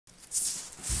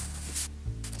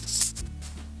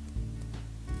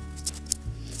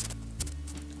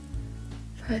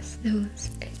Press snooze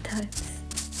 8 times.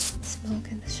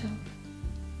 Smoke in the shower.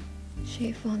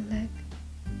 Shave one leg.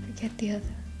 Forget the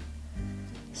other.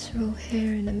 Throw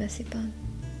hair in a messy bun.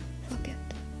 Fuck it.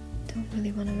 Don't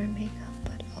really want to wear makeup,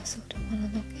 but also don't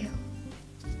want to look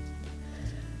ill.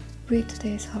 Read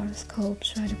today's horoscope.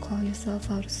 Try to call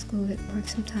yourself out of school. It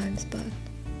works sometimes, but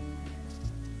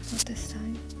not this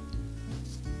time.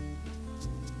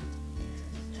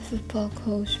 The football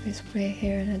coach with grey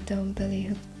hair and a dumb belly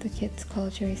who the kids call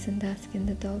Jerry Sandusky and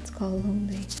the adults call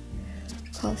lonely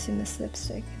calls you Miss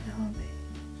Lipstick in the hallway.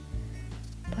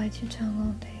 Bite your tongue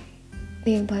all day.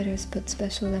 Nail biters put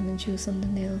special lemon juice on the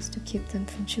nails to keep them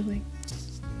from chewing.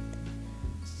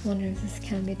 Wonder if this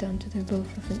can be done to the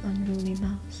roof of an unruly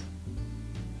mouse.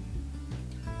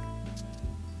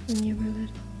 When you were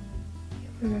little,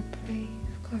 you were a brave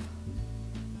girl,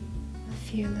 a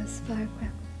fearless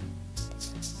firecracker.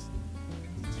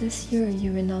 This year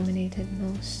you were nominated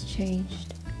most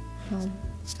changed from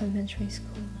elementary school.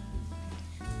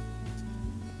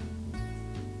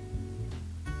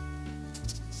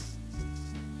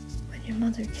 When your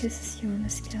mother kisses you on the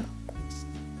scalp,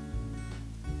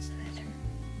 let her.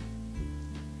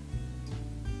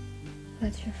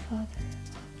 Let your father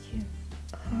hug you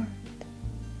hard.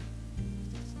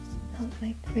 Not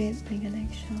like cradling an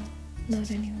eggshell, not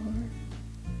anymore.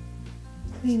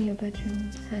 Clean your bedroom,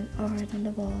 hang art on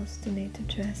the walls, donate the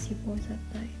dress you wore that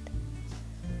night.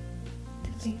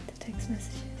 Delete the text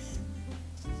messages.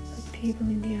 Look people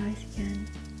in the eyes again.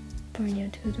 Burn your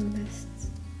to-do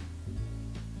lists.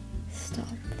 Stop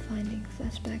finding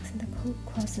flashbacks in the coat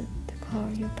closet, the car,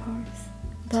 your parts.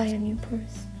 Buy a new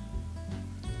purse.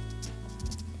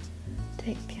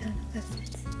 Take piano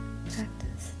lessons.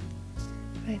 Practice.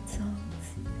 Write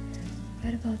songs.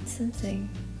 Write about something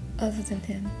other than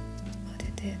him.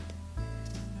 Did,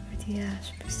 or the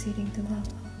ash preceding the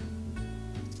lava.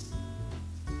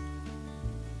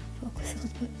 Focus on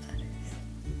what matters.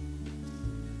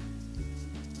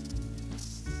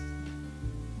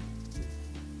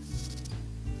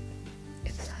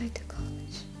 Apply to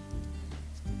college.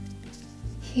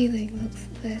 Healing looks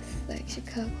less like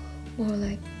Chicago, more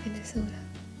like Minnesota.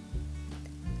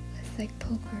 Less like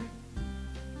poker,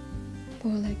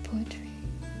 more like poetry.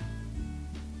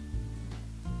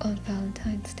 On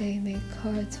Valentine's Day, make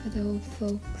cards for the old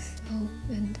folks home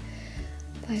and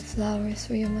buy flowers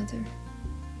for your mother.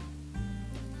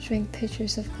 Drink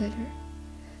pitchers of glitter.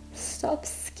 Stop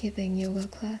skipping yoga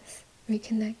class.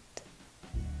 Reconnect.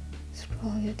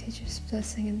 Scroll your teacher's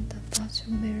blessing in the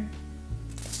bathroom mirror.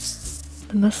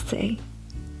 Namaste.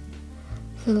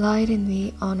 The light in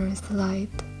me honors the light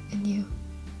in you.